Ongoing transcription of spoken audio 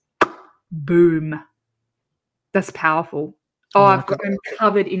Boom. That's powerful. Oh, I'm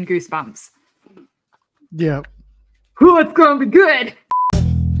covered in goosebumps. Yeah. Oh, it's going to be good.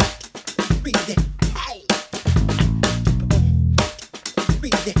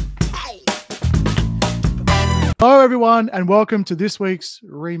 Hello, everyone, and welcome to this week's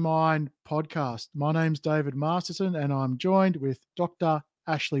Remind podcast. My name's David Masterson, and I'm joined with Dr.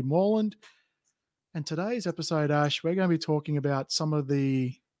 Ashley Morland. And today's episode, Ash, we're going to be talking about some of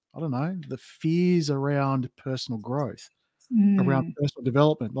the fears around personal growth, around personal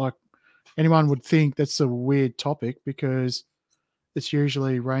development. Like, anyone would think that's a weird topic because it's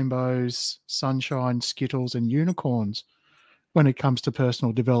usually rainbows, sunshine, Skittles, and unicorns when it comes to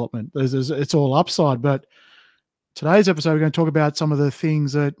personal development. It's all upside, but today's episode, we're going to talk about some of the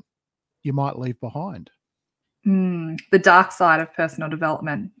things that you might leave behind. The dark side of personal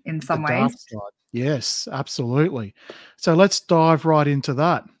development in some ways. Dark side. Yes, absolutely. So let's dive right into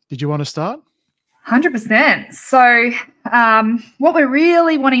that. Did you want to start? 100%. So what we're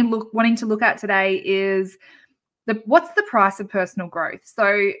really wanting to look at today is what's the price of personal growth?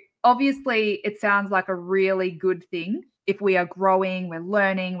 So obviously it sounds like a really good thing if we are growing, we're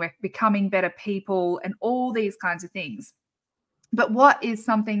learning, we're becoming better people and all these kinds of things. But what is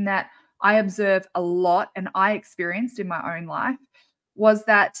something that I observe a lot and I experienced in my own life was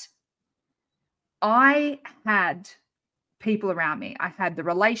that I had people around me. I had the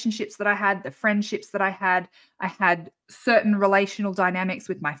relationships that I had, the friendships that I had certain relational dynamics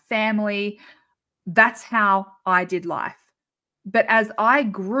with my family. That's how I did life. But as I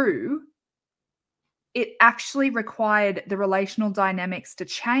grew, it actually required the relational dynamics to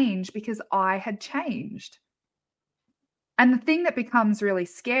change because I had changed. And the thing that becomes really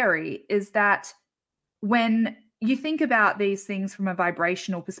scary is that when you think about these things from a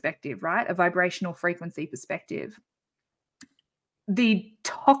vibrational perspective, right? A vibrational frequency perspective, the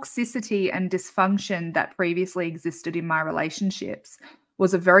toxicity and dysfunction that previously existed in my relationships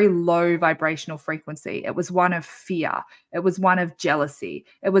was a very low vibrational frequency. It was one of fear. It was one of jealousy.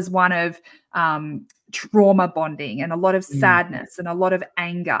 It was one of trauma bonding and a lot of sadness and a lot of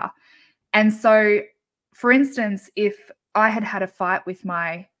anger. And so, for instance, if I had a fight with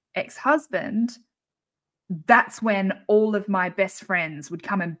my ex-husband, that's when all of my best friends would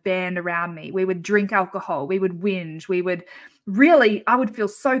come and band around me. We would drink alcohol. We would whinge. I would feel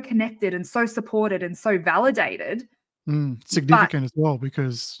so connected and so supported and so validated. Significant as well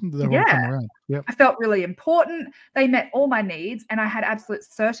because they want to come around. Yep. I felt really important. They met all my needs and I had absolute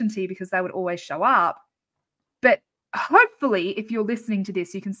certainty because they would always show up. But hopefully, if you're listening to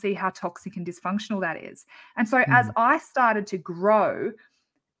this, you can see how toxic and dysfunctional that is. And so as I started to grow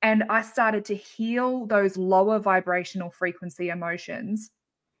and I started to heal those lower vibrational frequency emotions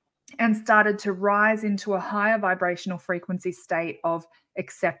and started to rise into a higher vibrational frequency state of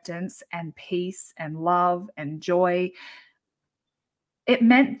acceptance and peace and love and joy, it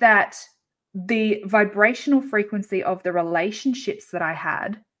meant that the vibrational frequency of the relationships that I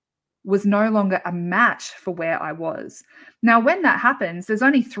had was no longer a match for where I was. Now, when that happens, there's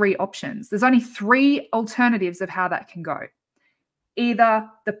only three options. There's only three alternatives of how that can go. Either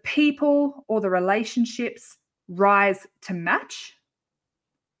the people or the relationships rise to match,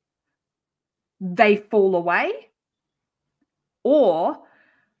 they fall away, or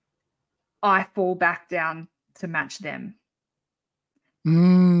I fall back down to match them.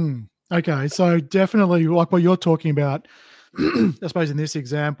 Okay, so definitely like what you're talking about, I suppose in this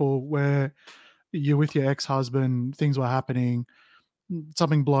example where you're with your ex-husband, things were happening,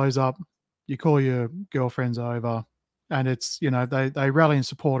 something blows up, you call your girlfriends over and it's, they rally and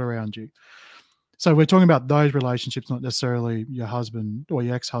support around you. So we're talking about those relationships, not necessarily your husband or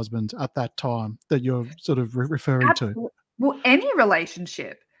your ex-husband at that time that you're sort of referring to. Well, any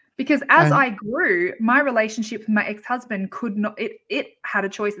relationship, because as I grew, my relationship with my ex-husband could not, it had a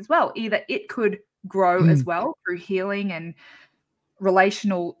choice as well. Either it could grow as well through healing and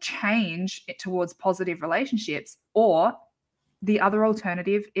relational change towards positive relationships, or the other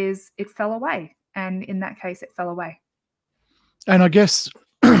alternative is it fell away. And in that case, it fell away. And I guess,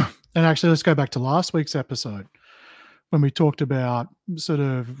 and actually, let's go back to last week's episode when we talked about sort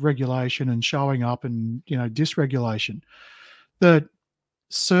of regulation and showing up and, dysregulation. That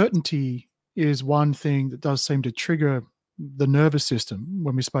certainty is one thing that does seem to trigger the nervous system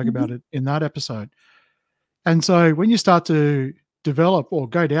when we spoke about it in that episode. And so when you start to develop or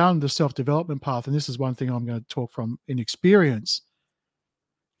go down the self-development path, and this is one thing I'm going to talk from in experience,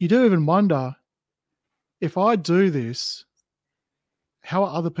 you do even wonder, if I do this, how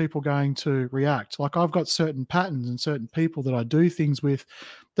are other people going to react? Like I've got certain patterns and certain people that I do things with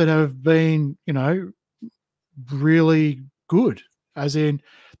that have been, really good, as in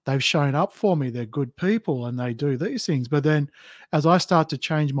they've shown up for me. They're good people and they do these things. But then as I start to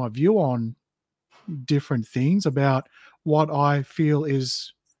change my view on different things about what I feel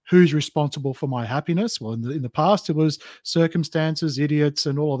is who's responsible for my happiness. Well, in the past, it was circumstances, idiots,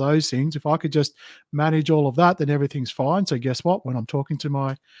 and all of those things. If I could just manage all of that, then everything's fine. So guess what? When I'm talking to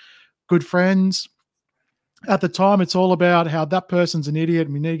my good friends, at the time, it's all about how that person's an idiot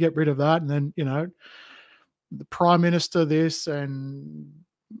and we need to get rid of that. And then, the prime minister this and,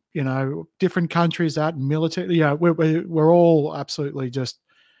 different countries that and military. Yeah, we're all absolutely just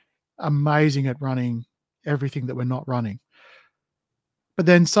amazing at running everything that we're not running. But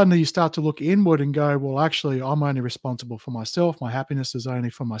then suddenly you start to look inward and go, well, actually, I'm only responsible for myself. My happiness is only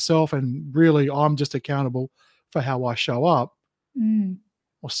for myself. And really, I'm just accountable for how I show up.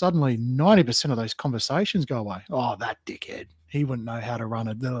 Well, suddenly 90% of those conversations go away. Oh, that dickhead. He wouldn't know how to run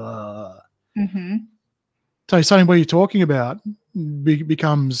it. Mm-hmm. So something what you're talking about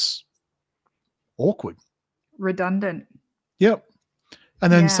becomes awkward. Redundant. Yep.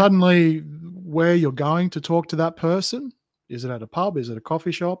 And then suddenly where you're going to talk to that person, is it at a pub? Is it a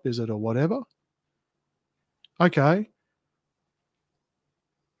coffee shop? Is it a whatever? Okay.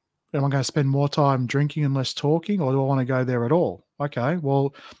 Am I going to spend more time drinking and less talking, or do I want to go there at all? Okay.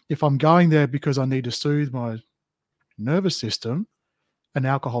 Well, if I'm going there because I need to soothe my nervous system, and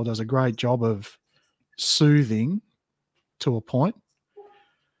alcohol does a great job of soothing to a point,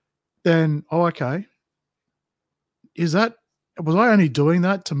 then, okay. Was I only doing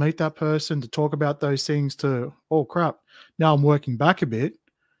that to meet that person, to talk about those things, oh crap, now I'm working back a bit.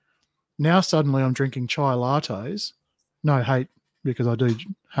 Now suddenly I'm drinking chai lattes. No hate, because I do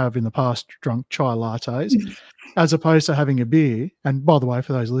have in the past drunk chai lattes, as opposed to having a beer. And by the way,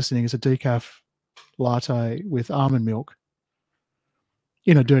 for those listening, it's a decaf latte with almond milk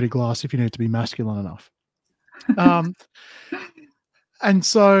in a dirty glass if you need to be masculine enough. And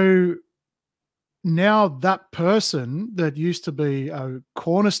so now that person that used to be a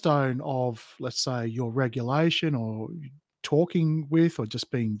cornerstone of, let's say, your regulation or talking with or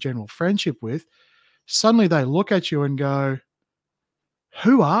just being general friendship with, suddenly they look at you and go,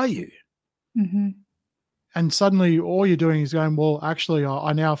 who are you? Mm-hmm. And suddenly all you're doing is going, well, actually,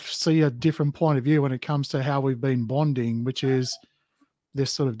 I now see a different point of view when it comes to how we've been bonding, which is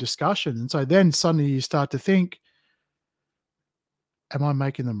this sort of discussion. And so then suddenly you start to think, am I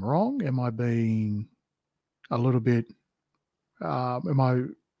making them wrong? Am I being a little bit,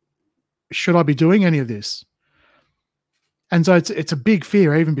 should I be doing any of this? And so it's a big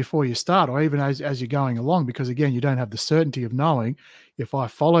fear even before you start, or even as you're going along, because again, you don't have the certainty of knowing if I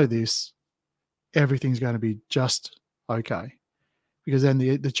follow this, everything's going to be just okay, because then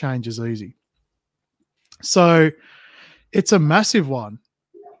the change is easy. So it's a massive one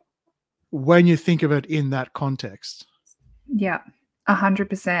when you think of it in that context. Yeah,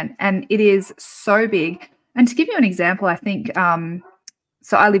 100%. And it is so big. And to give you an example, I think,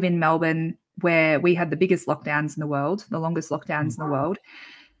 so I live in Melbourne, where we had the biggest lockdowns in the world, the longest lockdowns in the world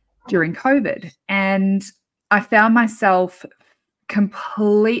during COVID. And I found myself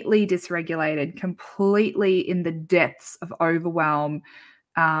completely dysregulated, completely in the depths of overwhelm.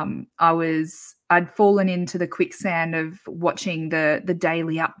 I'd fallen into the quicksand of watching the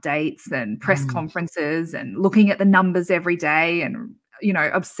daily updates and press conferences and looking at the numbers every day and,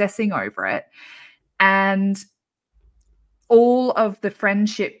 obsessing over it. And all of the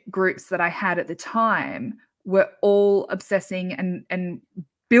friendship groups that I had at the time were all obsessing and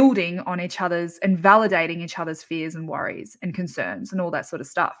building on each other's and validating each other's fears and worries and concerns and all that sort of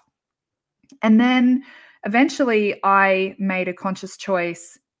stuff. And then eventually I made a conscious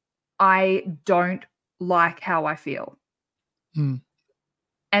choice. I don't like how I feel.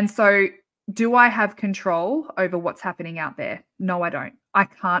 And so do I have control over what's happening out there? No, I don't. I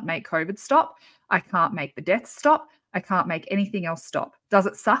can't make COVID stop. I can't make the deaths stop. I can't make anything else stop. Does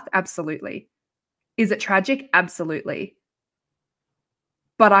it suck? Absolutely. Is it tragic? Absolutely.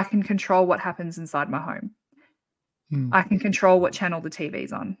 But I can control what happens inside my home. I can control what channel the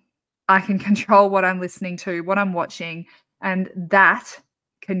TV's on. I can control what I'm listening to, what I'm watching, and that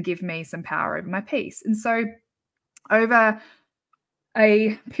can give me some power over my peace. And so over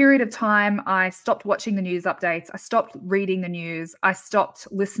a period of time, I stopped watching the news updates. I stopped reading the news. I stopped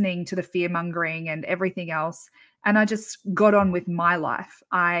listening to the fear-mongering and everything else. And I just got on with my life.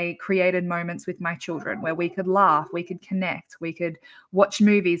 I created moments with my children where we could laugh, we could connect, we could watch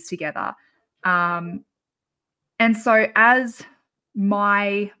movies together. And so as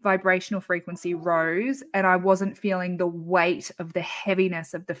my vibrational frequency rose and I wasn't feeling the weight of the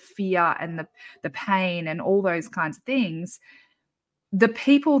heaviness of the fear and the pain and all those kinds of things, the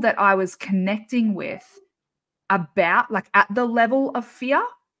people that I was connecting with about, like at the level of fear,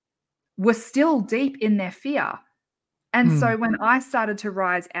 were still deep in their fear. And so when I started to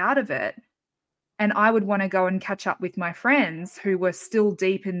rise out of it, and I would want to go and catch up with my friends who were still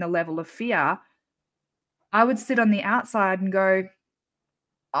deep in the level of fear, I would sit on the outside and go,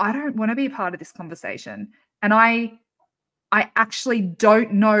 I don't want to be a part of this conversation. And I actually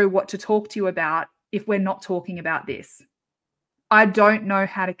don't know what to talk to you about if we're not talking about this. I don't know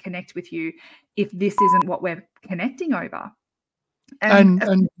how to connect with you if this isn't what we're connecting over.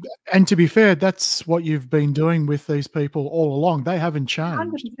 And to be fair, that's what you've been doing with these people all along. They haven't changed.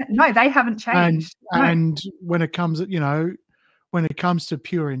 100%. No, they haven't changed. No. And when it comes, when it comes to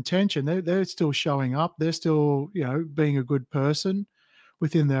pure intention, they're still showing up. They're still, being a good person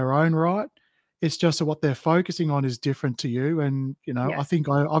within their own right. It's just that what they're focusing on is different to you. And, I Yes. think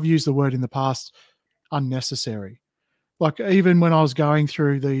I've used the word in the past, unnecessary. Like even when I was going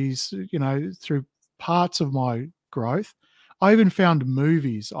through these, through parts of my growth, I even found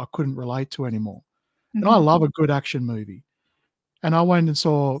movies I couldn't relate to anymore. And I Mhm. love a good action movie. And I went and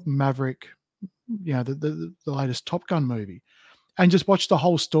saw Maverick, the latest Top Gun movie, and just watched the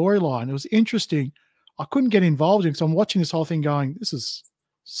whole storyline. It was interesting. I couldn't get involved in, so I'm watching this whole thing going, this is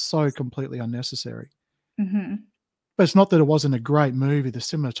so completely unnecessary. Mhm. But it's not that it wasn't a great movie. The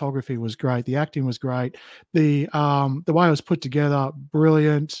cinematography was great. The acting was great. The way it was put together,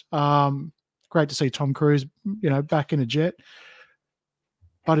 brilliant. Great to see Tom Cruise, back in a jet.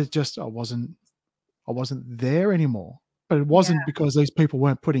 But it just, I wasn't there anymore. But it Yeah. wasn't because these people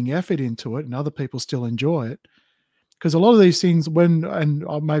weren't putting effort into it and other people still enjoy it. Because a lot of these things, and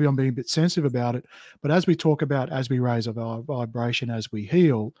maybe I'm being a bit sensitive about it, but as we talk about, as we raise our vibration, as we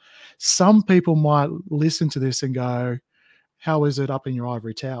heal, some people might listen to this and go, how is it up in your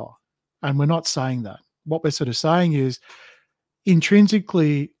ivory tower? And we're not saying that. What we're sort of saying is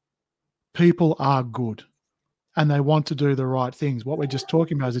intrinsically, people are good and they want to do the right things. What we're just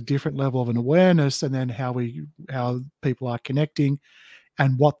talking about is a different level of an awareness, and then how people are connecting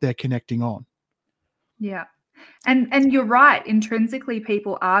and what they're connecting on. Yeah. And you're right. Intrinsically,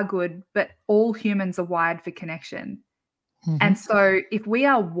 people are good, but all humans are wired for connection. Mm-hmm. And so if we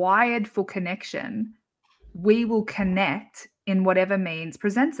are wired for connection, we will connect in whatever means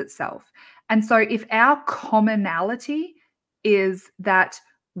presents itself. And so if our commonality is that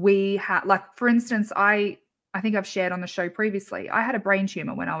we have, like, for instance, I think I've shared on the show previously, I had a brain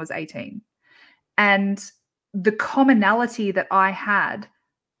tumor when I was 18. And the commonality that I had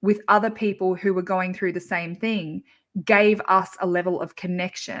with other people who were going through the same thing gave us a level of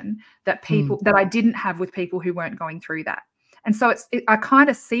connection that that I didn't have with people who weren't going through that. And so I kind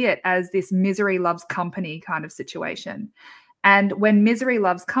of see it as this misery loves company kind of situation. And when misery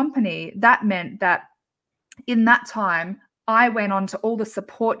loves company, that meant that in that time, I went on to all the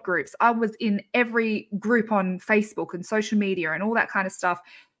support groups. I was in every group on Facebook and social media and all that kind of stuff,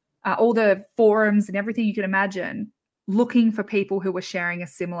 all the forums and everything you can imagine, looking for people who were sharing a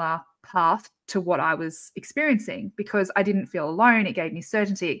similar path to what I was experiencing, because I didn't feel alone. It gave me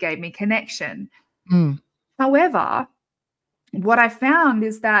certainty. It gave me connection. However, what I found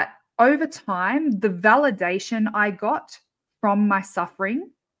is that over time, the validation I got from my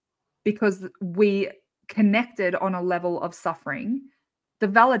suffering, because we connected on a level of suffering, the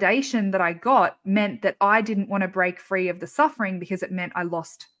validation that I got meant that I didn't want to break free of the suffering because it meant I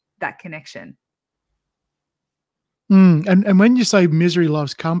lost that connection. And when you say misery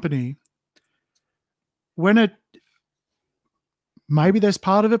loves company, maybe there's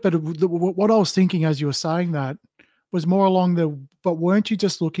part of it, but what I was thinking as you were saying that was more along but weren't you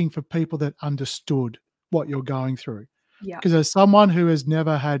just looking for people that understood what you're going through? Yeah. Because as someone who has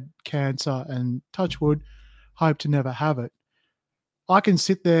never had cancer and touch wood, hope to never have it, I can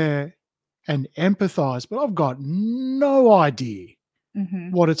sit there and empathize, but I've got no idea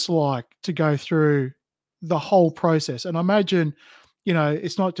what it's like to go through the whole process. And I imagine,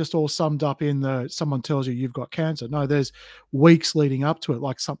 it's not just all summed up in someone tells you you've got cancer. No, there's weeks leading up to it,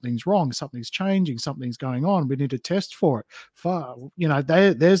 like something's wrong, something's changing, something's going on. We need to test for it.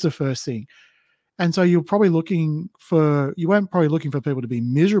 There's the first thing. And so you weren't probably looking for people to be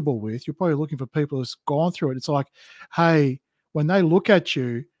miserable with. You're probably looking for people who've gone through it. It's like, hey, when they look at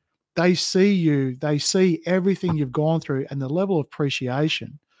you, they see everything you've gone through and the level of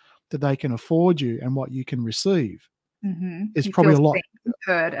appreciation that they can afford you and what you can receive is You probably feel a lot, seen,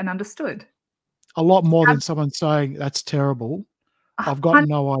 heard, and understood. more than someone saying that's terrible. I've got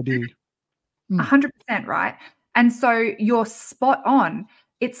no idea. 100%, right? And so you're spot on.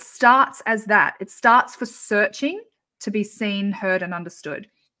 It starts as that. It starts for searching to be seen, heard, and understood.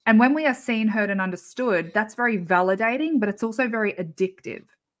 And when we are seen, heard, and understood, that's very validating, but it's also very addictive.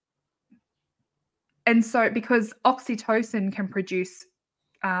 And so, because oxytocin can produce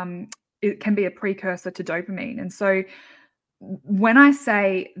it can be a precursor to dopamine. And so when I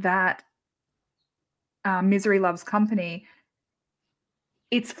say that misery loves company,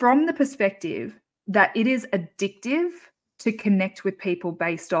 it's from the perspective that it is addictive to connect with people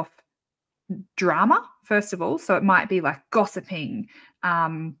based off drama, first of all. So it might be like gossiping.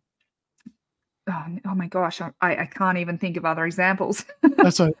 Oh my gosh, I can't even think of other examples.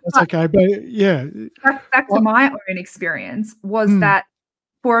 That's okay. But yeah. Back to my own experience was that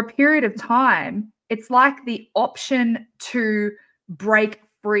for a period of time, it's like the option to break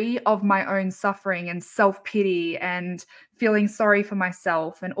free of my own suffering and self-pity and feeling sorry for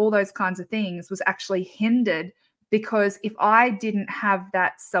myself and all those kinds of things was actually hindered, because if I didn't have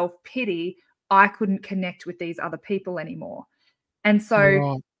that self-pity, I couldn't connect with these other people anymore. And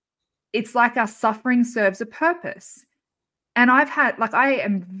so it's like our suffering serves a purpose. And I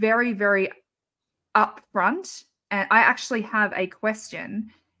am very, very upfront, and I actually have a question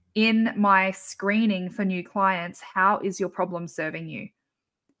in my screening for new clients: how is your problem serving you?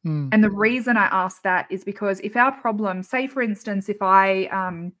 And the reason I ask that is because if our problem, say for instance, if I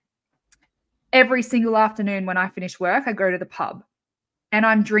every single afternoon when I finish work, I go to the pub and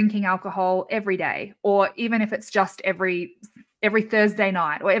I'm drinking alcohol every day, or even if it's just every Thursday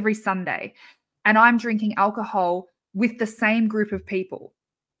night or every Sunday, and I'm drinking alcohol with the same group of people,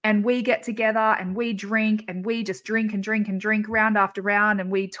 and we get together and we drink and we just drink and drink and drink round after round,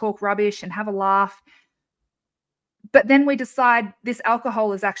 and we talk rubbish and have a laugh. But then we decide this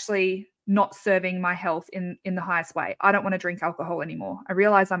alcohol is actually not serving my health in the highest way. I don't want to drink alcohol anymore. I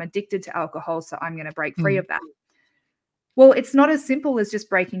realize I'm addicted to alcohol, so I'm going to break free of that. Well, it's not as simple as just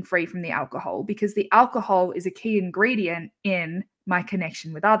breaking free from the alcohol, because the alcohol is a key ingredient in my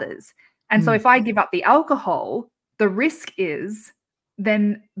connection with others. And so if I give up the alcohol, the risk is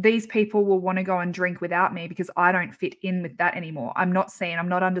then these people will want to go and drink without me because I don't fit in with that anymore. I'm not seen. I'm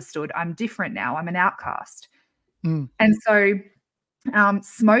not understood. I'm different now. I'm an outcast. And so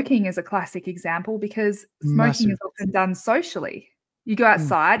smoking is a classic example, because smoking is often done socially. You go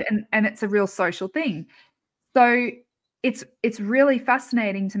outside and it's a real social thing. So it's really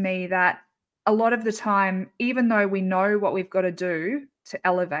fascinating to me that a lot of the time, even though we know what we've got to do to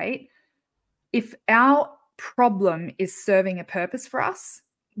elevate, if our problem is serving a purpose for us,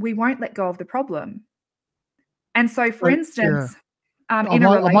 we won't let go of the problem. And so, for instance, in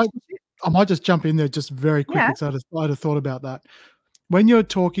a relationship, I might just jump in there just very quickly, because I'd have thought about that. When you're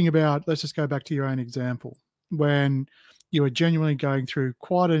talking about, let's just go back to your own example, when you are genuinely going through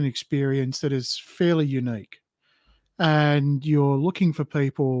quite an experience that is fairly unique, and you're looking for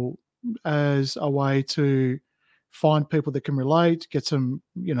people as a way to find people that can relate, get some,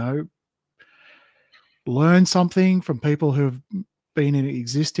 learn something from people who have been in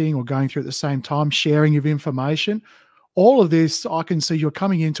existing or going through at the same time, sharing of information. All of this, I can see you're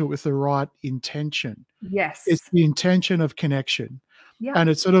coming into it with the right intention. Yes. It's the intention of connection. Yeah. And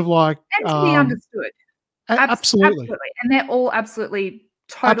it's sort of like... And to be understood. Absolutely. And they're all absolutely,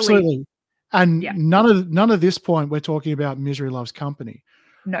 totally... Absolutely. And none of this point we're talking about misery loves company.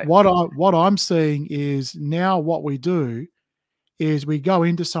 No. What I'm seeing is now what we do is we go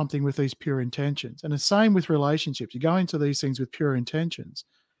into something with these pure intentions. And the same with relationships. You go into these things with pure intentions.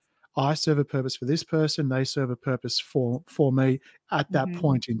 I serve a purpose for this person. They serve a purpose for me at that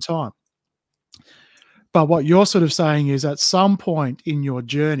point in time. But what you're sort of saying is at some point in your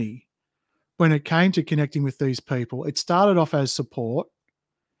journey, when it came to connecting with these people, it started off as support,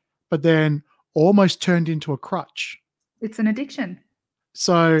 but then almost turned into a crutch. It's an addiction.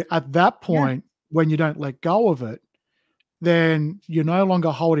 So at that point, when you don't let go of it, then you're no longer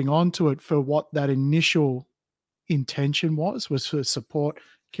holding on to it for what that initial intention was for support,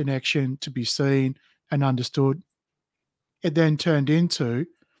 connection, to be seen and understood. It then turned into,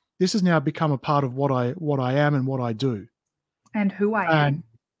 this has now become a part of what I am and what I do. And who I am.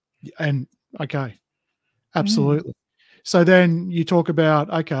 And okay, absolutely. So then you talk about,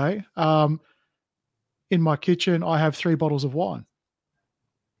 okay, in my kitchen, I have 3 bottles of wine.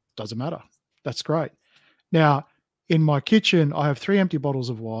 Doesn't matter. That's great. Now, in my kitchen, I have 3 empty bottles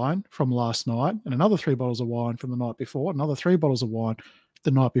of wine from last night, and another 3 bottles of wine from the night before, another 3 bottles of wine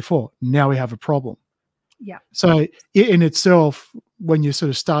the night before. Now we have a problem. Yeah. So in itself, when you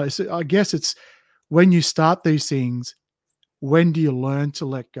sort of start, I guess it's when you start these things, when do you learn to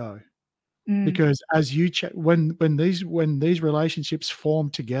let go? Because as you when these relationships form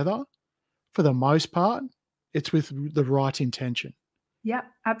together, for the most part, it's with the right intention. Yeah,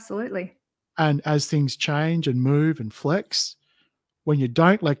 absolutely. And as things change and move and flex, when you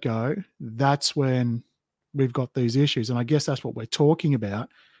don't let go, that's when we've got these issues. And I guess that's what we're talking about.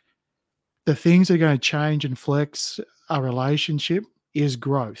 The things that are going to change and flex a relationship is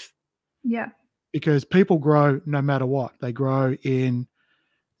growth. Yeah. because people grow no matter what. They grow in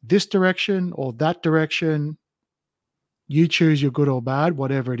this direction or that direction. You choose your good or bad,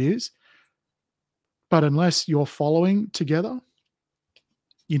 whatever it is. But unless you're following together,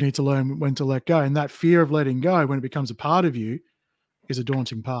 you need to learn when to let go. And that fear of letting go, when it becomes a part of you, is a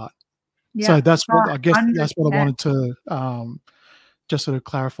daunting part. So Yeah. that's what I guess that's what I 100%. wanted to just sort of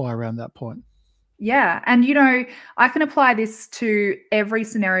clarify around that point. Yeah. And, you know, I can apply this to every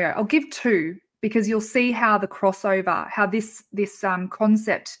scenario. I'll give two because you'll see how the crossover, how this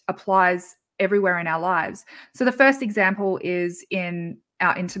concept applies everywhere in our lives. So the first example is in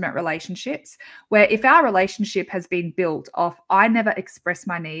our intimate relationships, where if our relationship has been built off, I never express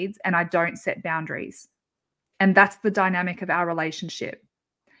my needs and I don't set boundaries. And that's the dynamic of our relationship.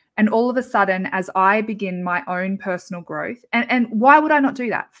 And all of a sudden, as I begin my own personal growth, and why would I not do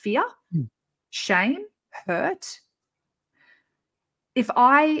that? Fear? Mm. Shame, hurt. If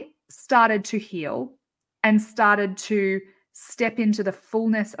I started to heal and started to step into the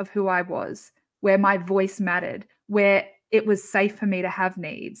fullness of who I was, where my voice mattered, where it was safe for me to have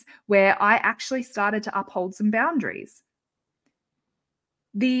needs, where I actually started to uphold some boundaries,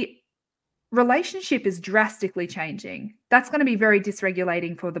 the relationship is drastically changing. That's going to be very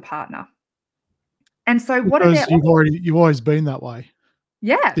dysregulating for the partner. And so what are Because their you've always been that way.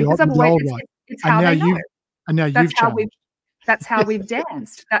 Yeah, The because I've the always old way. it's And how now they know. you've changed. That's how we've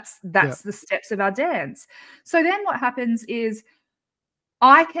danced. That's Yeah. the steps of our dance. So then what happens is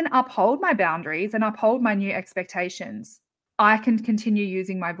I can uphold my boundaries and uphold my new expectations. I can continue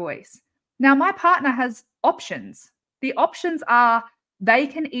using my voice. Now my partner has options. The options are they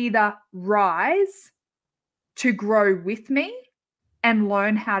can either rise to grow with me and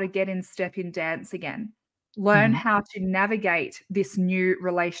learn how to get in step in dance again. Learn Mhm. how to navigate this new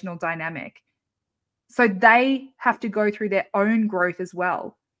relational dynamic. So they have to go through their own growth as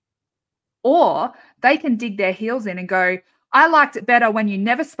well. Or they can dig their heels in and go, I liked it better when you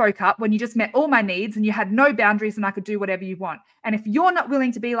never spoke up, when you just met all my needs and you had no boundaries and I could do whatever you want. And if you're not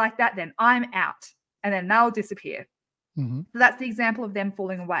willing to be like that, then I'm out. And then they'll disappear. Mhm. So that's the example of them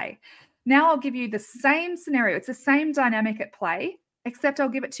falling away. Now I'll give you the same scenario. It's the same dynamic at play, except I'll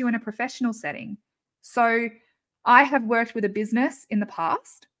give it to you in a professional setting. So I have worked with a business in the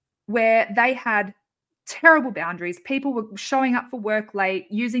past where they had terrible boundaries. People were showing up for work late,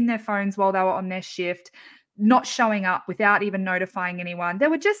 using their phones while they were on their shift, not showing up without even notifying anyone. There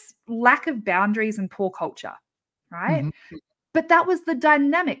were just lack of boundaries and poor culture, right? Mhm. But that was the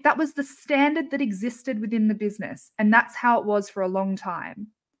dynamic. That was the standard that existed within the business. And that's how it was for a long time.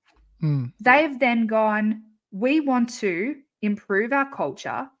 Mm. They've then gone, we want to improve our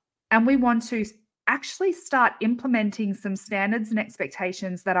culture and we want to actually start implementing some standards and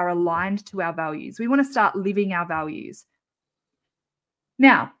expectations that are aligned to our values. We want to start living our values.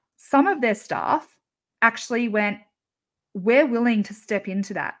 Now, some of their staff actually went, we're willing to step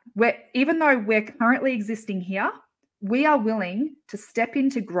into that. Even though we're currently existing here, we are willing to step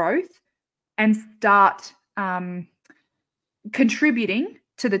into growth and start contributing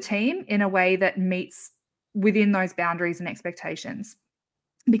to the team in a way that meets within those boundaries and expectations,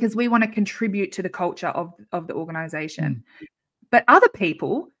 because we want to contribute to the culture of the organization. But other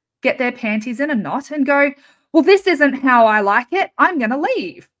people get their panties in a knot and go, well, this isn't how I like it. I'm going to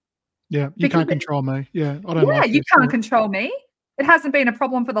leave. Yeah, you Because can't control me. Yeah, I don't yeah, like you this. can't control me. It hasn't been a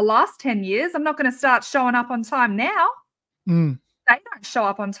problem for the last 10 years. I'm not going to start showing up on time now. Mm. They don't show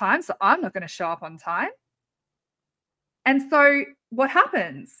up on time, so I'm not going to show up on time. And so what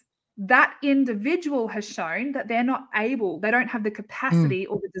happens? That individual has shown that they're not able, they don't have the capacity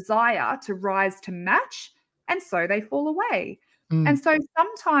or the desire to rise to match. And so they fall away. And so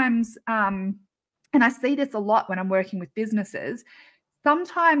sometimes, and I see this a lot when I'm working with businesses,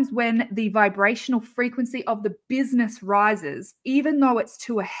 sometimes when the vibrational frequency of the business rises, even though it's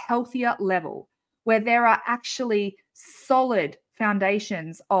to a healthier level, where there are actually solid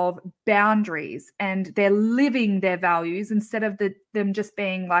foundations of boundaries and they're living their values instead of them just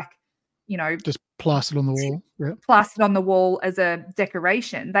being like, you know, Just plastered on the wall. Yeah. plastered on the wall as a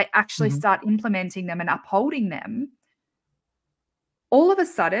decoration. They actually Mhm. start implementing them and upholding them. All of a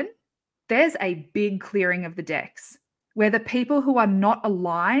sudden, there's a big clearing of the decks where the people who are not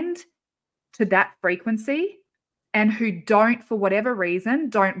aligned to that frequency and who don't, for whatever reason,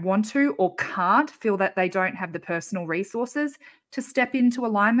 don't want to or can't, feel that they don't have the personal resources to step into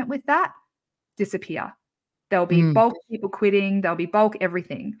alignment with that, disappear. There'll be bulk people quitting, there'll be bulk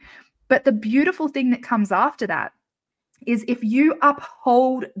everything. But the beautiful thing that comes after that is if you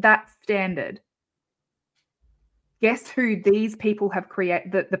uphold that standard, guess who these people have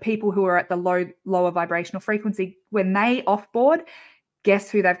created, the people who are at the lower vibrational frequency, when they offboard, guess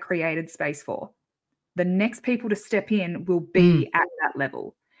who they've created space for? The next people to step in will be at that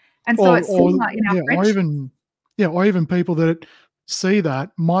level. And so it's similar in our friendship. Or even people that see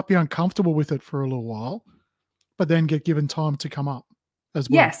that might be uncomfortable with it for a little while, but then get given time to come up as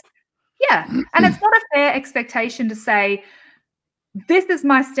well. Yes. Yeah. And it's not a fair expectation to say, this is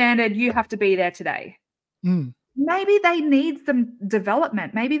my standard, you have to be there today. Maybe they need some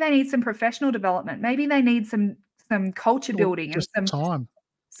development. Maybe they need some professional development. Maybe they need some culture building and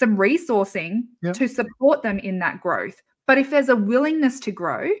some resourcing to support them in that growth. But if there's a willingness to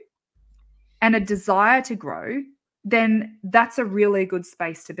grow and a desire to grow, then that's a really good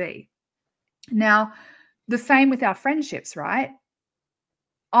space to be. Now, the same with our friendships, right?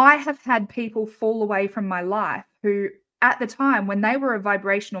 I have had people fall away from my life who, at the time, when they were a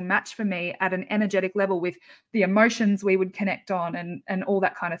vibrational match for me at an energetic level with the emotions we would connect on and all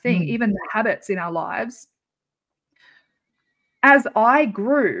that kind of thing, even the habits in our lives, as I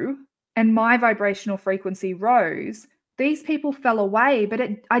grew and my vibrational frequency rose, these people fell away, but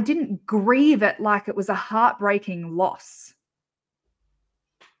I didn't grieve it like it was a heartbreaking loss.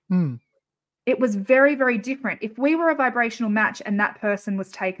 It was very, very different. If we were a vibrational match and that person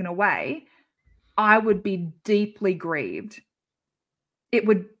was taken away, I would be deeply grieved. It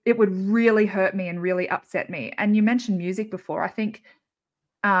would really hurt me and really upset me. And you mentioned music before. I think,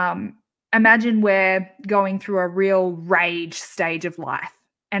 imagine we're going through a real rage stage of life.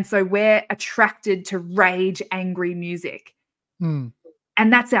 And so we're attracted to rage, angry music. And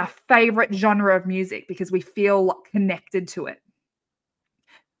that's our favorite genre of music because we feel connected to it.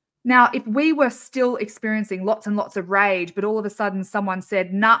 Now, if we were still experiencing lots and lots of rage, but all of a sudden someone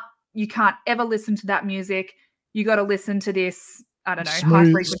said, nah, you can't ever listen to that music. You got to listen to this, I don't know,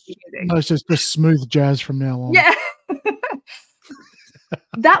 high frequency music. No, it's just smooth jazz from now on. Yeah.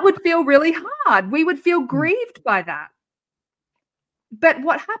 That would feel really hard. We would feel grieved by that. But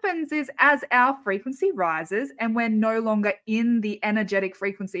what happens is as our frequency rises and we're no longer in the energetic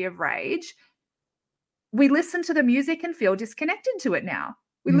frequency of rage, we listen to the music and feel disconnected to it now.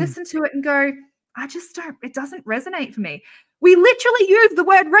 We listen to it and go, it doesn't resonate for me. We literally use the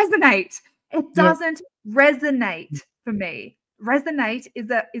word resonate. It doesn't resonate for me. Resonate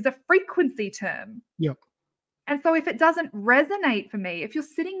is a frequency term. Yep. And so if it doesn't resonate for me, if you're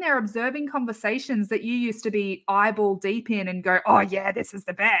sitting there observing conversations that you used to be eyeball deep in and go, oh yeah, this is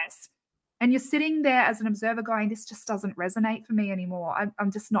the best. And you're sitting there as an observer going, this just doesn't resonate for me anymore.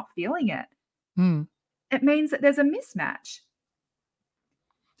 I'm just not feeling it. It means that there's a mismatch.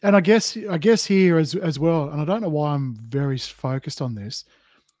 And I guess here as well, and I don't know why I'm very focused on this,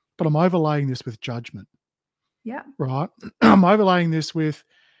 but I'm overlaying this with judgment. Yeah. Right? I'm overlaying this with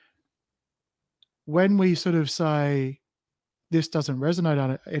when we sort of say this doesn't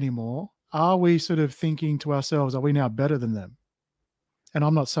resonate anymore, are we sort of thinking to ourselves, are we now better than them? And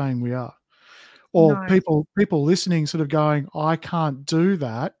I'm not saying we are. Or people listening sort of going, I can't do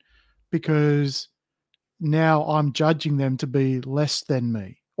that because now I'm judging them to be less than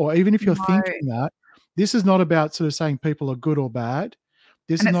me. Or even if you're thinking that, this is not about sort of saying people are good or bad.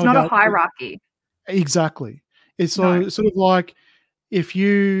 It's not a hierarchy. Exactly. It's sort of like if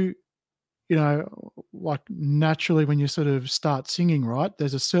you like naturally when you sort of start singing, right,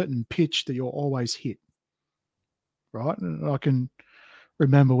 there's a certain pitch that you'll always hit, right? And I can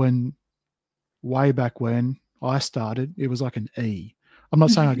remember way back when I started, it was like an E. I'm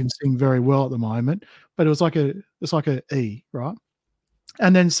not saying I can sing very well at the moment, but it's like a E, right?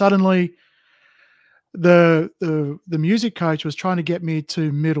 And then suddenly the music coach was trying to get me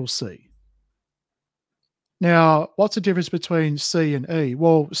to middle C. Now, what's the difference between C and E?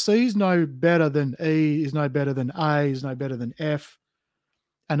 Well, C is no better than E, is no better than A, is no better than F.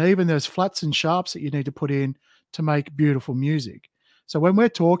 And even there's flats and sharps that you need to put in to make beautiful music. So when we're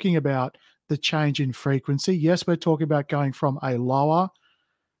talking about the change in frequency, yes, we're talking about going from a lower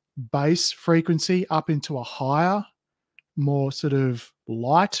bass frequency up into a higher, more sort of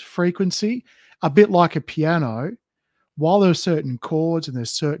light frequency, a bit like a piano. While there are certain chords and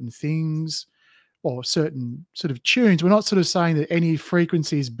there's certain things or certain sort of tunes, we're not sort of saying that any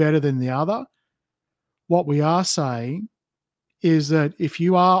frequency is better than the other. What we are saying is that if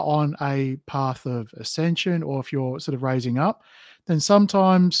you are on a path of ascension or if you're sort of raising up, then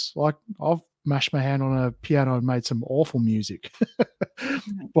sometimes, like I've mashed my hand on a piano and made some awful music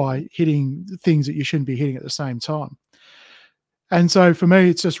by hitting things that you shouldn't be hitting at the same time. And so for me,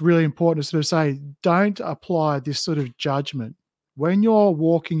 it's just really important to sort of say, don't apply this sort of judgment. When you're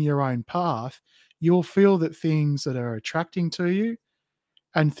walking your own path, you'll feel that things that are attracting to you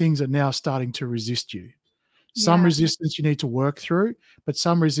and things are now starting to resist you. Some resistance you need to work through, but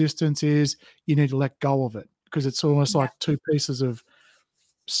some resistance is you need to let go of it because it's almost like two pieces of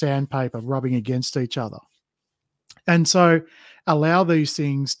sandpaper rubbing against each other. And so allow these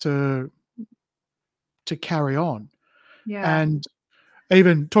things to carry on. Yeah. And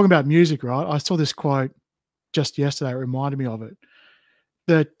even talking about music, right? I saw this quote just yesterday. It reminded me of it.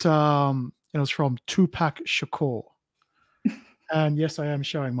 That it was from Tupac Shakur. And yes, I am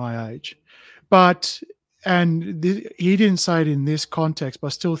showing my age. But he didn't say it in this context, but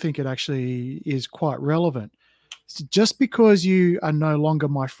I still think it actually is quite relevant. So just because you are no longer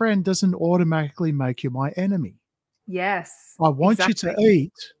my friend doesn't automatically make you my enemy. Yes. I want you to exactly.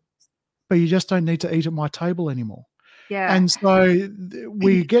 eat, but you just don't need to eat at my table anymore. Yeah. And so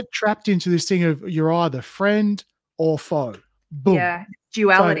we get trapped into this thing of you're either friend or foe. Boom. Yeah. So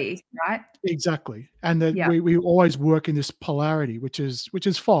Duality, right? exactly. And that Yeah. we always work in this polarity, which is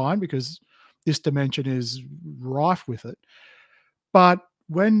fine because this dimension is rife with it. But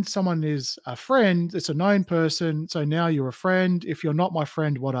when someone is a friend, it's a known person. So now you're a friend. If you're not my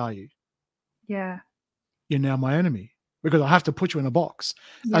friend, what are you? Yeah. You're now my enemy because I have to put you in a box,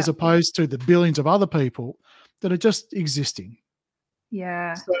 Yeah. as opposed to the billions of other people that are just existing.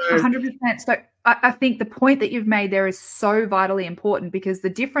 Yeah, So 100%. So I think the point that you've made there is so vitally important, because the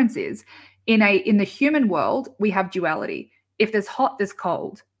difference is in the human world, we have duality. If there's hot, there's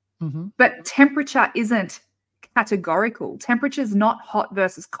cold. mhm, But temperature isn't categorical. Temperature is not hot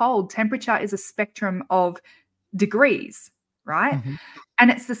versus cold. Temperature is a spectrum of degrees, right? mhm,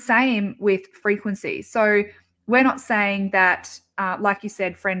 And it's the same with frequency. So we're not saying that, like you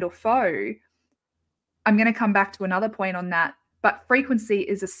said, friend or foe. I'm going to come back to another point on that. But frequency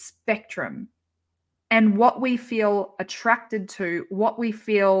is a spectrum. And what we feel attracted to, what we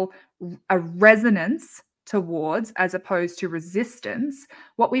feel a resonance towards, as opposed to resistance,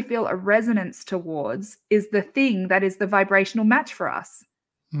 what we feel a resonance towards is the thing that is the vibrational match for us.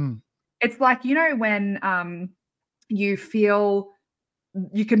 mm, It's like, when you feel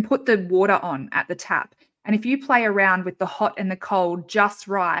you can put the water on at the tap. And if you play around with the hot and the cold just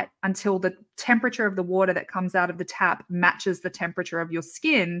right until the temperature of the water that comes out of the tap matches the temperature of your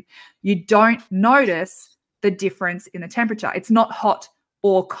skin, you don't notice the difference in the temperature. It's not hot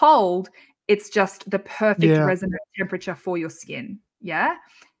or cold. It's just the perfect yeah, resonant temperature for your skin. Yeah.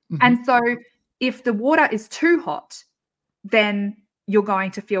 mhm. And so if the water is too hot, then you're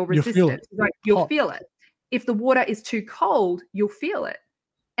going to feel You feel resistance. it, You'll hot. feel it. If the water is too cold, you'll feel it.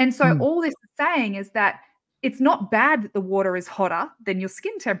 And so Mm, all this is saying is that it's not bad that the water is hotter than your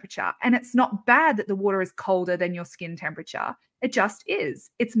skin temperature, and it's not bad that the water is colder than your skin temperature. It just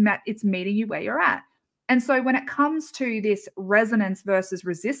is. It's meeting you where you're at. And so when it comes to this resonance versus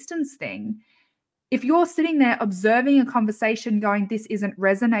resistance thing, if you're sitting there observing a conversation going, this isn't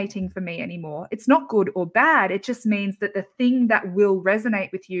resonating for me anymore, it's not good or bad. It just means that the thing that will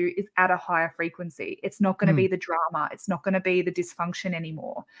resonate with you is at a higher frequency. It's not going to mm. be the drama. It's not going to be the dysfunction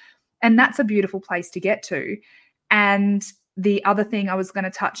anymore. And that's a beautiful place to get to. And the other thing I was going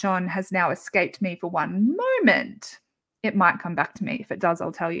to touch on has now escaped me for one moment. It might come back to me. If it does,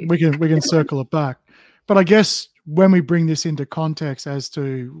 I'll tell you. We can circle it back. But I guess when we bring this into context as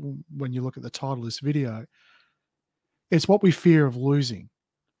to when you look at the title of this video, it's what we fear of losing.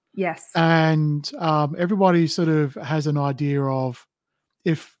 Yes. And everybody sort of has an idea of,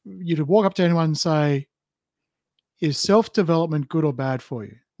 if you to walk up to anyone and say, is self-development good or bad for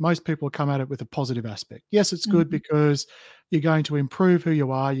you? Most people come at it with a positive aspect. Yes, it's good Mhm. because you're going to improve who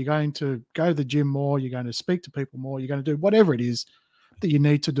you are. You're going to go to the gym more. You're going to speak to people more. You're going to do whatever it is that you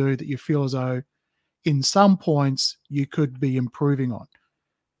need to do that you feel as though in some points you could be improving on.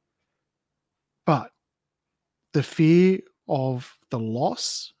 But the fear of the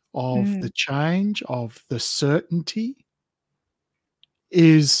loss, of the Mm. change, of the certainty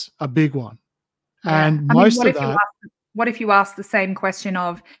is a big one. Yeah. And I mean, most of that, what if you ask the same question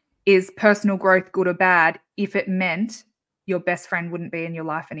of, is personal growth good or bad, if it meant your best friend wouldn't be in your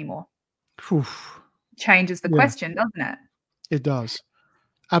life anymore? oof, Changes the yeah, question, doesn't it? it does.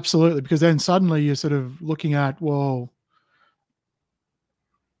 Absolutely. Because then suddenly you're sort of looking at, well,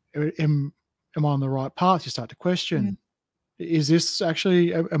 am I on the right path? You start to Mm. question, is this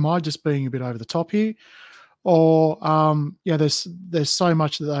actually, am I just being a bit over the top here? Or yeah, there's so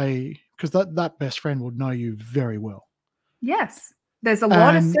much that because that best friend would know you very well. Yes. There's a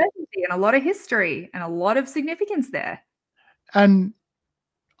lot of And certainty and a lot of history and a lot of significance there. and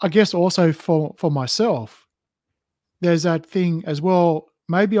I guess also for myself, there's that thing as well.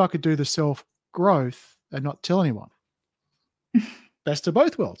 Maybe I could do the self growth and not tell anyone. Best of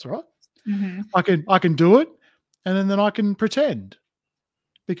both worlds, right? Mhm. I can do it, and then I can pretend,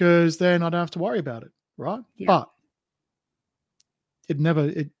 because then I don't have to worry about it, right? Yeah. But it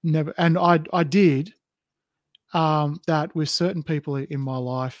never, and I did, that with certain people in my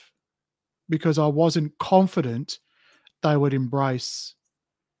life, because I wasn't confident they would embrace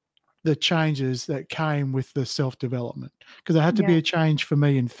the changes that came with the self-development, because there had to Yeah. be a change for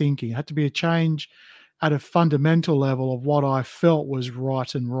me in thinking. It had to be a change at a fundamental level of what I felt was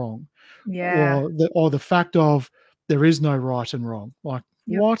right and wrong, Yeah. or the fact of there is no right and wrong. Like,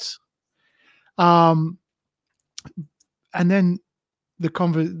 Yep. what? Um, and then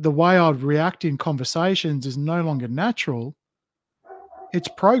the way I'd react in conversations is no longer natural. It's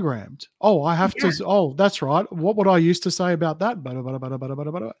programmed. Oh, I have Yeah. to. Oh, that's right. What would I used to say about that? Bada, bada, bada, bada,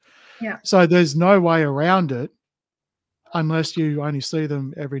 bada, bada. Yeah. So there's no way around it unless you only see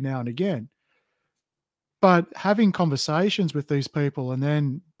them every now and again. But having conversations with these people and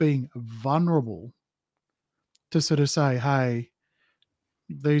then being vulnerable to sort of say, hey,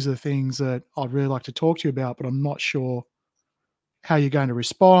 these are things that I'd really like to talk to you about, but I'm not sure how you're going to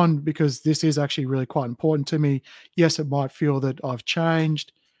respond because this is actually really quite important to me. Yes, it might feel that I've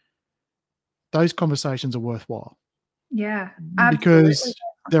changed. Those conversations are worthwhile Yeah. Absolutely. because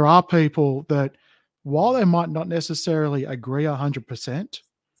there are people that, while they might not necessarily agree 100%,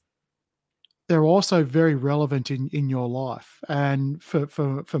 they're also very relevant in your life. And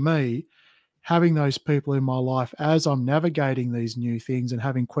for me, having those people in my life as I'm navigating these new things and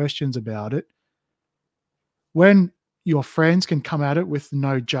having questions about it, when your friends can come at it with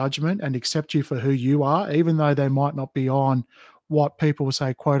no judgment and accept you for who you are, even though they might not be on what people will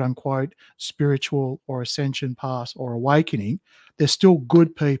say, quote unquote, spiritual or ascension path or awakening, they're still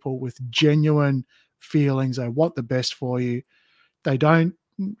good people with genuine feelings. They want the best for you. They don't,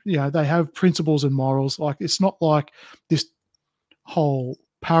 they have principles and morals. Like, it's not like this whole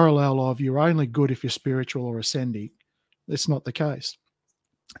parallel of you're only good if you're spiritual or ascending. It's not the case.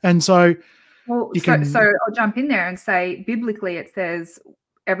 And so Well, you so can, I'll jump in there and say biblically it says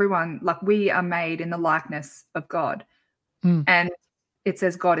everyone, like, we are made in the likeness of God. And it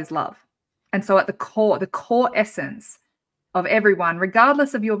says God is love. And so at the core essence of everyone,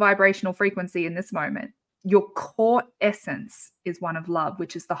 regardless of your vibrational frequency in this moment, your core essence is one of love,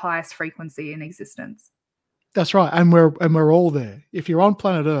 which is the highest frequency in existence. that's right. And we're all there. If you're on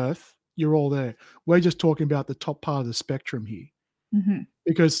planet Earth, you're all there. We're just talking about the top part of the spectrum here. Mm-hmm.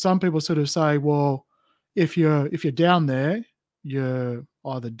 Because some people sort of say, well, if you're down there, you're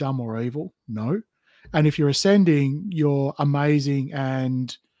either dumb or evil. No. And if you're ascending, you're amazing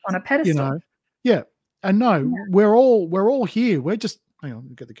and, On a pedestal. yeah. And no, Yeah. we're all here. We're just, hang on,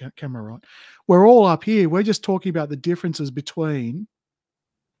 get the camera right. We're all up here. We're just talking about the differences between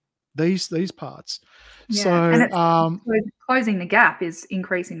these parts. Yeah. And So, it's closing the gap is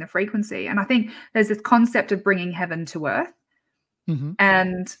increasing the frequency. And I think there's this concept of bringing heaven to earth. mhm.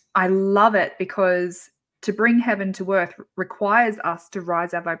 And I love it because to bring heaven to earth requires us to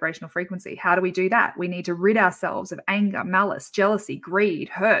rise our vibrational frequency. How do we do that? We need to rid ourselves of anger, malice, jealousy, greed,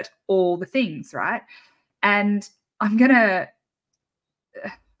 hurt, all the things, right? And I'm going to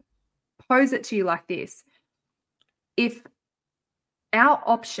pose it to you like this. If our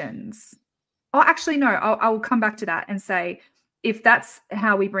options, oh, actually, no, I'll come back to that and say, if that's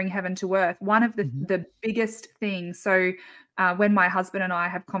how we bring heaven to earth, one of the biggest things. So when my husband and I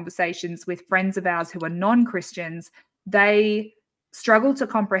have conversations with friends of ours who are non-Christians, they struggle to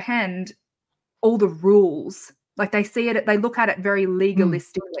comprehend all the rules. Like, they see it, they look at it very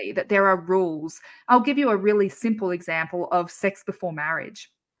legalistically, that there are rules. I'll give you a really simple example of sex before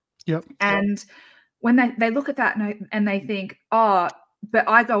marriage. Yep. And when they look at that and they think, oh, but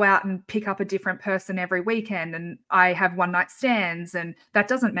I go out and pick up a different person every weekend and I have one night stands and that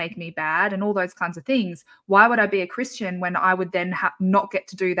doesn't make me bad and all those kinds of things. Why would I be a Christian when I would then not get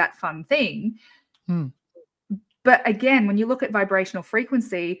to do that fun thing? But again, when you look at vibrational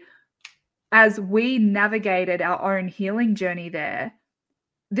frequency, as we navigated our own healing journey there,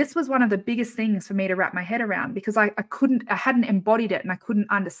 this was one of the biggest things for me to wrap my head around because I hadn't embodied it and I couldn't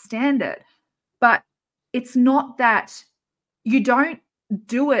understand it. But it's not that you don't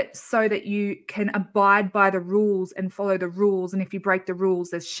do it so that you can abide by the rules and follow the rules. And if you break the rules,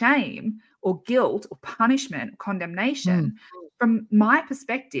 there's shame or guilt or punishment, condemnation. From my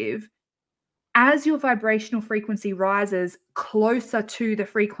perspective, as your vibrational frequency rises closer to the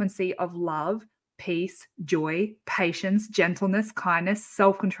frequency of love, peace, joy, patience, gentleness, kindness,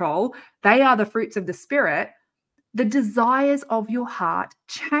 self-control, they are the fruits of the spirit. The desires of your heart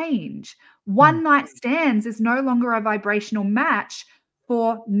change. One night stands is no longer a vibrational match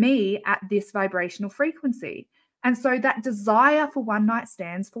for me at this vibrational frequency. And so that desire for one night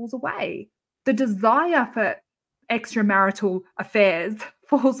stands falls away. The desire for extramarital affairs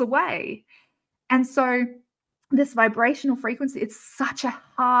falls away. And so this vibrational frequency, it's such a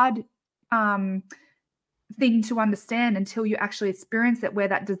hard thing to understand until you actually experience it, where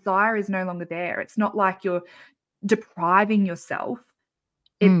that desire is no longer there. It's not like you're depriving yourself.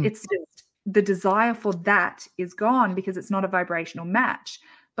 It's just the desire for that is gone because it's not a vibrational match.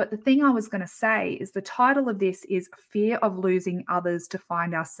 But the thing I was going to say is the title of this is Fear of Losing Others to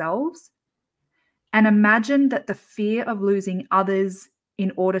Find Ourselves. And imagine that the fear of losing others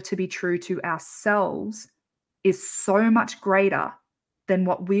in order to be true to ourselves is so much greater than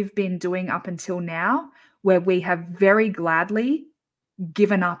what we've been doing up until now, where we have very gladly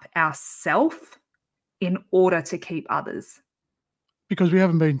given up ourself in order to keep others. Because we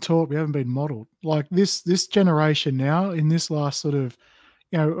haven't been taught, we haven't been modeled. Like this generation now, in this last sort of,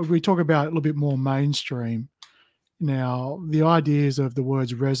 we talk about a little bit more mainstream now, the ideas of the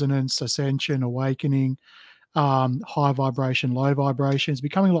words resonance, ascension, awakening, high vibration, low vibration is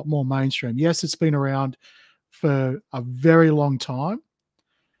becoming a lot more mainstream. Yes, it's been around for a very long time.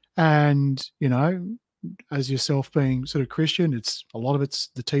 And, as yourself being sort of Christian, it's a lot of it's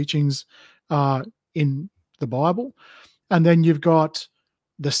the teachings in the Bible. And then you've got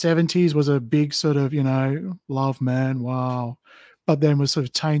the 70s was a big sort of, love, man, wow. But then was sort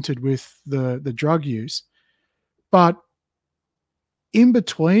of tainted with the drug use. But in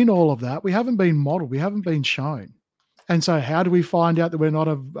between all of that, we haven't been modeled. We haven't been shown. And so how do we find out that we're not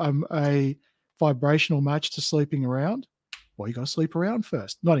a vibrational match to sleeping around? Well, you got to sleep around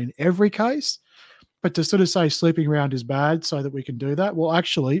first. Not in every case, but to sort of say sleeping around is bad so that we can do that. Well,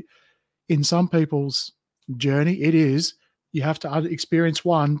 actually, in some people's journey, it is. You have to experience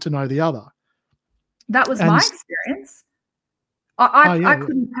one to know the other. That was my experience. I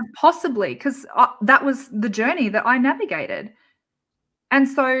couldn't have possibly, because that was the journey that I navigated. And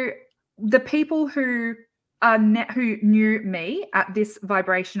so the people who knew me at this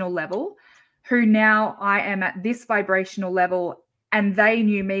vibrational level, who now I am at this vibrational level, and they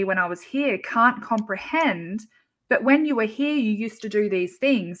knew me when I was here, can't comprehend. But when you were here, you used to do these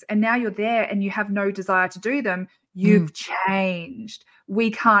things, and now you're there and you have no desire to do them. You've changed.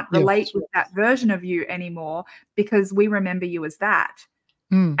 We can't relate with that version of you anymore because we remember you as that.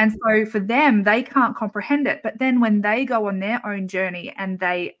 And so for them, they can't comprehend it. But then when they go on their own journey and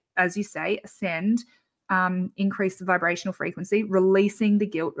they, as you say, ascend, increase the vibrational frequency, releasing the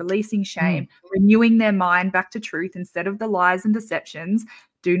guilt, releasing shame, renewing their mind back to truth instead of the lies and deceptions.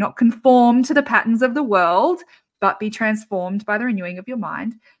 Do not conform to the patterns of the world, but be transformed by the renewing of your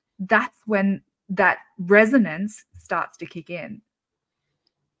mind. That's when that resonance starts to kick in.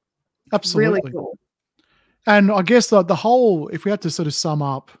 Absolutely. Really cool. And I guess the whole, if we had to sort of sum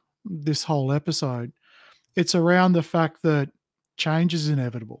up this whole episode, it's around the fact that change is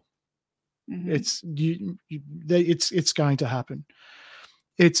inevitable. It's it's going to happen.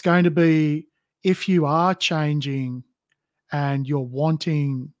 It's going to be, if you are changing and you're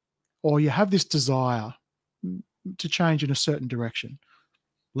wanting, or you have this desire to change in a certain direction,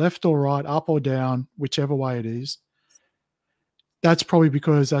 left or right, up or down, whichever way it is, that's probably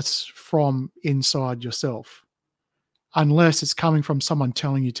because that's from inside yourself. Unless it's coming from someone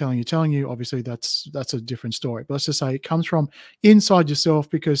telling you, obviously that's a different story. But let's just say it comes from inside yourself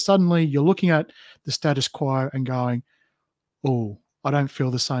because suddenly you're looking at the status quo and going, oh, I don't feel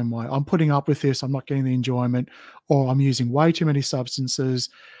the same way. I'm putting up with this. I'm not getting the enjoyment, or I'm using way too many substances.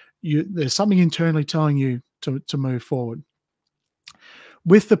 There's something internally telling you to move forward.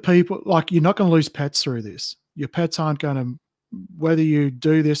 With the people, like, you're not going to lose pets through this. Your pets aren't going to, whether you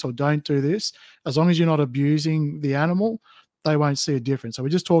do this or don't do this, as long as you're not abusing the animal, they won't see a difference. So we're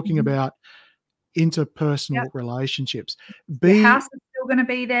just talking about interpersonal relationships. Your house is still going to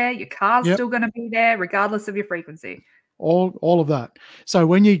be there. Your car's still going to be there, regardless of your frequency. All of that. So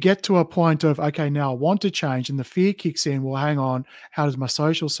when you get to a point of, okay, now I want to change, and the fear kicks in, well, hang on, how does my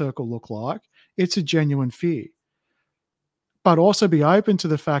social circle look like? It's a genuine fear. But also be open to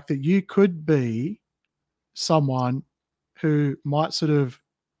the fact that you could be someone who might sort of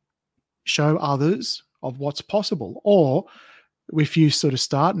show others of what's possible. Or if you sort of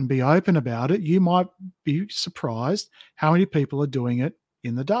start and be open about it, you might be surprised how many people are doing it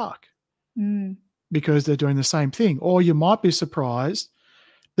in the dark because they're doing the same thing. Or you might be surprised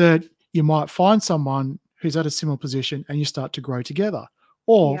that you might find someone who's at a similar position and you start to grow together.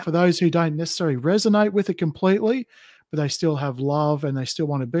 Or for those who don't necessarily resonate with it completely, but they still have love and they still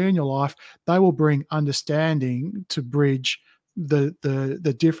want to be in your life, they will bring understanding to bridge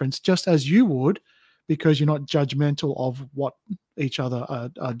the difference, just as you would, because you're not judgmental of what each other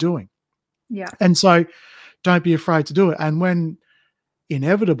are doing. Yeah. And so don't be afraid to do it. And when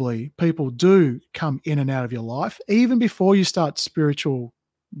inevitably people do come in and out of your life, even before you start spiritual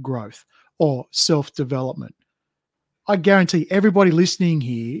growth or self-development, I guarantee everybody listening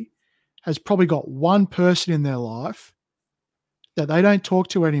here has probably got one person in their life that they don't talk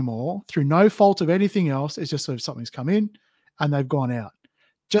to anymore through no fault of anything else. It's just sort of something's come in and they've gone out.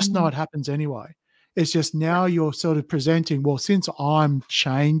 Just know it happens anyway. It's just now you're sort of presenting, well, since I'm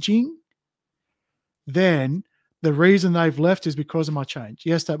changing, then the reason they've left is because of my change.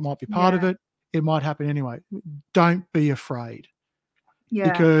 Yes, that might be part of it. It might happen anyway. Don't be afraid.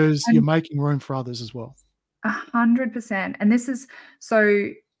 Yeah. Because you're making room for others as well. 100%. And this is so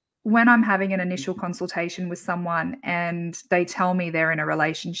when I'm having an initial consultation with someone and they tell me they're in a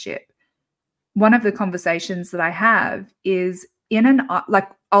relationship, one of the conversations that I have is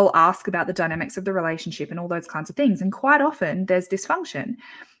I'll ask about the dynamics of the relationship and all those kinds of things. And quite often there's dysfunction.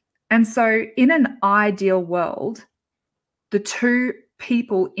 And so in an ideal world, the two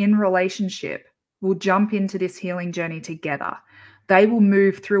people in relationship will jump into this healing journey together. They will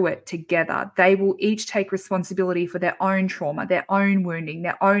move through it together. They will each take responsibility for their own trauma, their own wounding,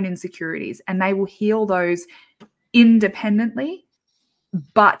 their own insecurities, and they will heal those independently,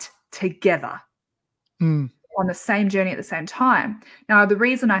 but together on the same journey at the same time. Now, the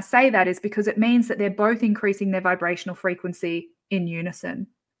reason I say that is because it means that they're both increasing their vibrational frequency in unison.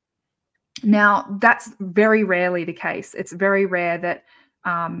 Now, that's very rarely the case. It's very rare that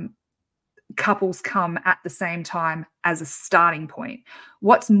couples come at the same time as a starting point.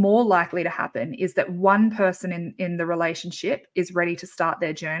 What's more likely to happen is that one person in the relationship is ready to start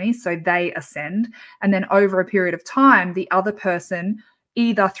their journey, so they ascend, and then over a period of time, the other person,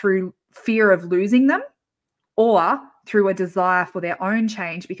 either through fear of losing them or through a desire for their own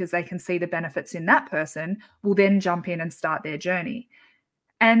change because they can see the benefits in that person, will then jump in and start their journey.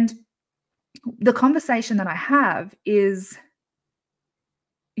 And the conversation that I have is,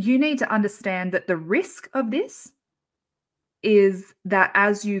 you need to understand that the risk of this is that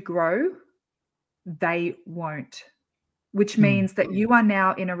as you grow, they won't, which means that you are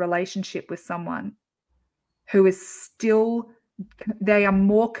now in a relationship with someone who is still, they are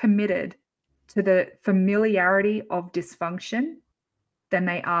more committed to the familiarity of dysfunction than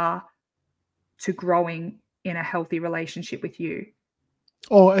they are to growing in a healthy relationship with you.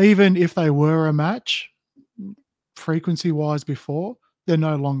 Or even if they were a match, frequency-wise before, they're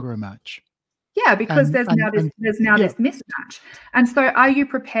no longer a match. Yeah, because there's now this mismatch. And so are you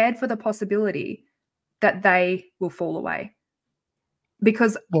prepared for the possibility that they will fall away?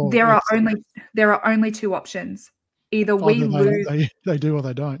 Because there are only two options. Either we lose, they do or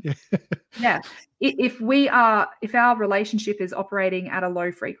they don't. Yeah. Yeah. If our relationship is operating at a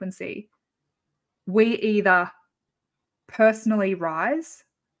low frequency, we either personally rise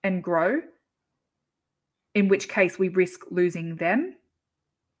and grow, in which case we risk losing them,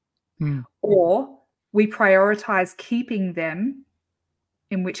 or we prioritize keeping them,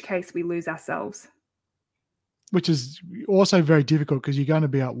 in which case we lose ourselves. Which is also very difficult because you're going to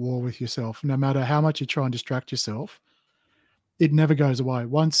be at war with yourself. No matter how much you try and distract yourself, it never goes away.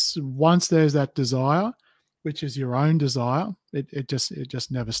 Once there's that desire, which is your own desire, it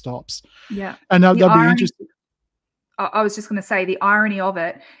just never stops. Yeah. And that'll be interesting. I was just going to say, the irony of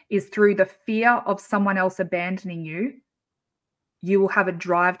it is, through the fear of someone else abandoning you, you will have a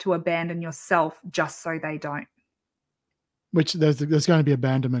drive to abandon yourself just so they don't. Which there's going to be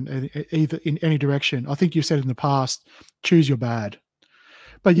abandonment either in any direction. I think you said in the past, choose your bad.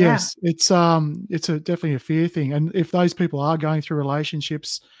 But yes, it's definitely a fear thing. And if those people are going through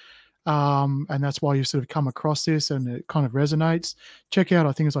relationships, and that's why you sort of come across this and it kind of resonates, check out,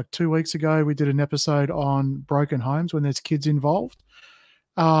 I think it's like 2 weeks ago, we did an episode on broken homes when there's kids involved.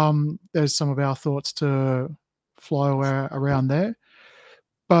 There's some of our thoughts to fly around there.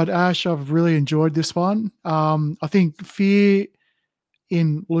 But Ash, I've really enjoyed this one. I think fear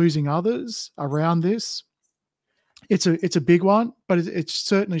in losing others around this, it's a big one, but it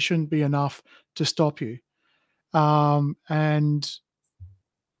certainly shouldn't be enough to stop you. And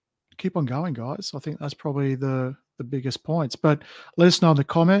keep on going, guys. I think that's probably the biggest points. But let us know in the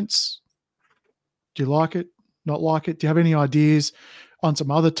comments. Do you like it? Not like it? Do you have any ideas on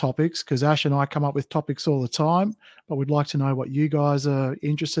some other topics? Because Ash and I come up with topics all the time, but we'd like to know what you guys are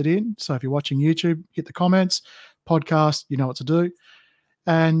interested in. So if you're watching YouTube, hit the comments. Podcast, you know what to do.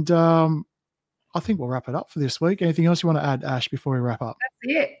 And I think we'll wrap it up for this week. Anything else you want to add, Ash, before we wrap up?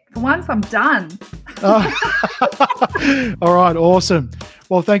 That's it. For once, I'm done. All right, awesome.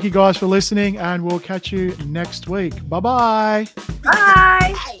 Well, thank you guys for listening, and we'll catch you next week. Bye-bye.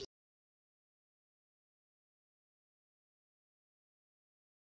 Bye.